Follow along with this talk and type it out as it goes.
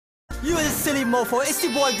You a silly mofo. It's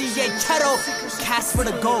your boy DJ Keto, Casper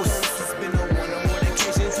the Ghost,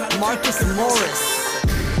 Marcus Morris,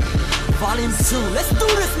 Volume 2. Let's do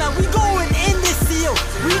this now. We going in this seal.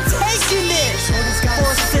 We taking it.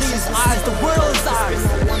 For city is ours. The world is ours.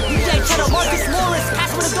 DJ Keto, Marcus Morris,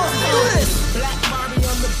 Casper the Ghost. Do this. Black Barbie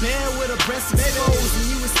on the bed with her breast exposed. When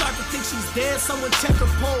you would start to think she's dead, someone check her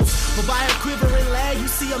pulse. But by her quivering leg, you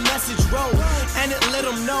see a message roll. And it let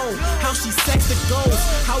them know how she sexed the ghost.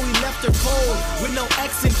 How we left her cold with no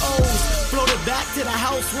X and O's. Floated back to the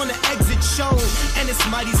house when the exit showed. And it's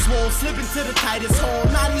mighty swole, slipping to the tightest hole.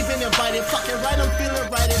 Not even invited, fucking right, I'm feeling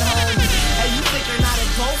right at home. Hey, you think you're not a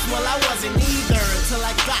ghost? Well, I wasn't either. Till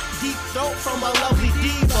I got deep throat from a lovely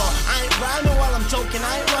diva. I ain't rhyming while I'm joking,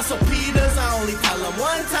 I ain't Russell Peters. I only tell them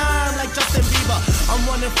one time like Justin Bieber. I'm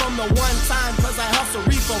running from the one time cause I hustle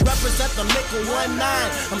reefer. Represent the nickel 19.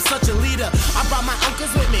 I'm such a leader. I brought my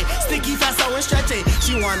uncles with me, Sticky, Fasto, and Stretchy.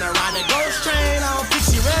 She wanna ride a ghost train, I don't think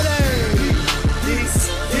she ready. Deep.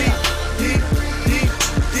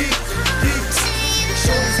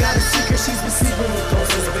 Shorty's got a secret, she's been sleeping with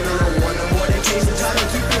ghosts. It's been on one or more occasions, trying to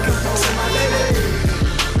keep it composed. My baby.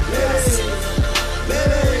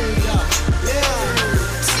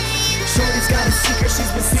 Shorty's got a secret,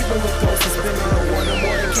 she's been sleeping with ghosts. It's been on one or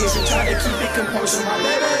more occasions, trying to keep it composed. My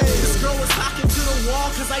baby. This girl was talking to the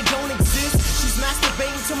wall cause I don't exist. She's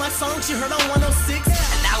masturbating to my song she heard on 106.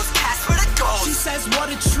 And that was Casper the Ghost. She says what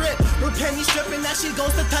a trip, her penny stripping that she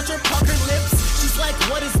goes to touch her puckered lips. She's like,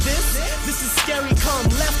 what is this? This is scary cum,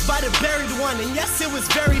 left by the buried one. And yes, it was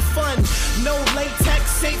very fun. No latex,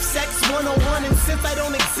 safe sex 101. And since I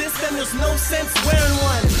don't exist, then there's no sense wearing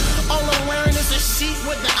one. All I'm wearing is a sheet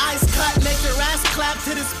with the eyes cut. Make your ass clap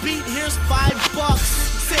to this beat, here's $5.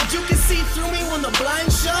 Said you can see through me when the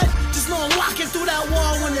blind's shut. Just know I'm walking through that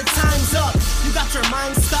wall when the time's up. You got your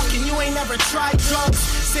mind stuck and you ain't never tried drugs.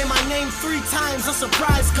 Say my name 3 times, a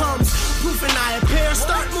surprise comes. Poof and I appear,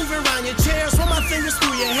 start moving around your chairs. Run my fingers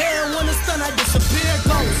through your hair, when it's done I disappear.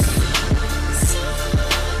 Ghost.